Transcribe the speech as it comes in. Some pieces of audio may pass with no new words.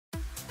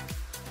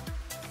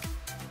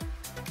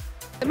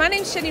My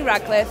name's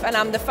Radcliffe and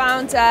I'm the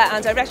founder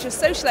and director of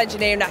social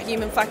engineering at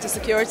Human Factor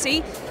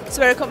Security.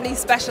 So we're a company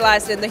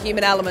specialised in the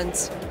human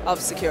element of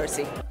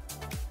security.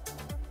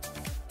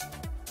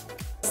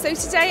 So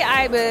today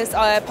I was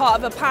part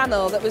of a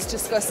panel that was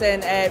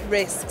discussing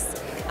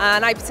risks,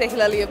 and I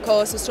particularly of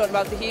course was talking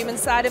about the human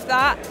side of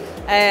that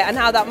and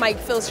how that might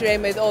filter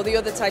in with all the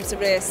other types of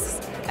risks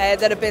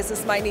that a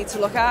business might need to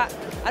look at,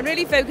 and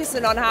really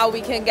focusing on how we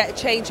can get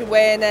change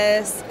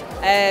awareness,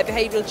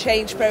 behavioural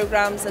change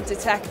programs and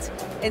detect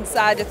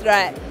insider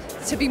threat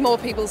to be more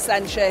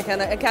people-centric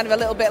and kind of a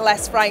little bit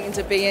less frightened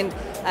of being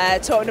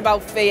talking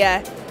about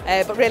fear,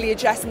 but really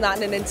addressing that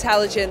in an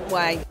intelligent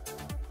way.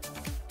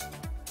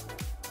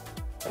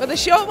 Well, the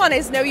short one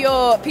is know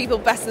your people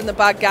better than the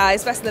bad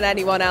guys, better than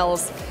anyone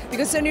else,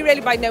 because it's only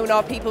really by knowing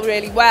our people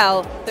really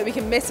well that we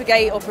can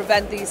mitigate or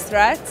prevent these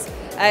threats.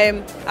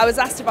 I was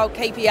asked about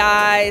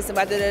KPIs and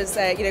whether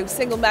there's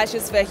single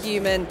measures for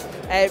human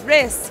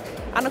risk,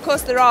 and of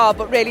course there are,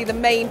 but really the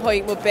main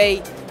point would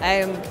be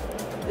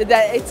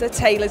that it's a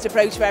tailored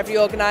approach for every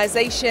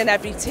organisation,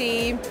 every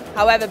team,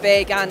 however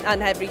big,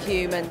 and every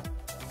human.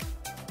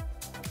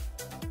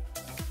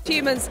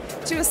 Humans,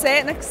 to a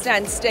certain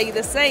extent, stay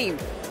the same,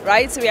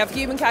 right? So we have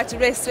human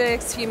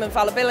characteristics, human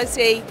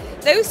fallibility.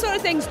 Those sort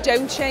of things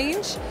don't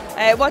change.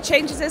 What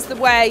changes is the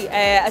way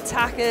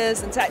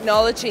attackers and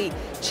technology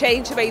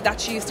change the way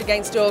that's used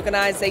against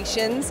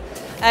organisations.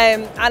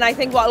 And I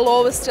think what will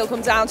always still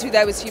come down to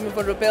though is human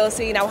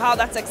vulnerability. Now, how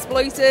that's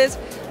exploited,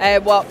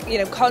 what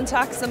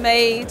contacts are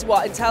made,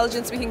 what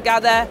intelligence we can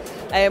gather,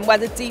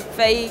 whether deep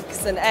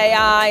fakes and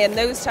AI and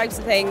those types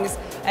of things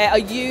are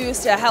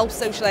used to help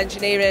social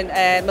engineering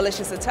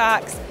malicious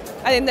attacks.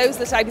 I think those are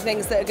the type of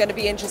things that are going to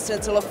be interesting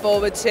to look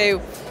forward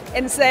to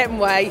in a certain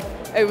way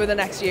over the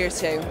next year or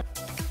two.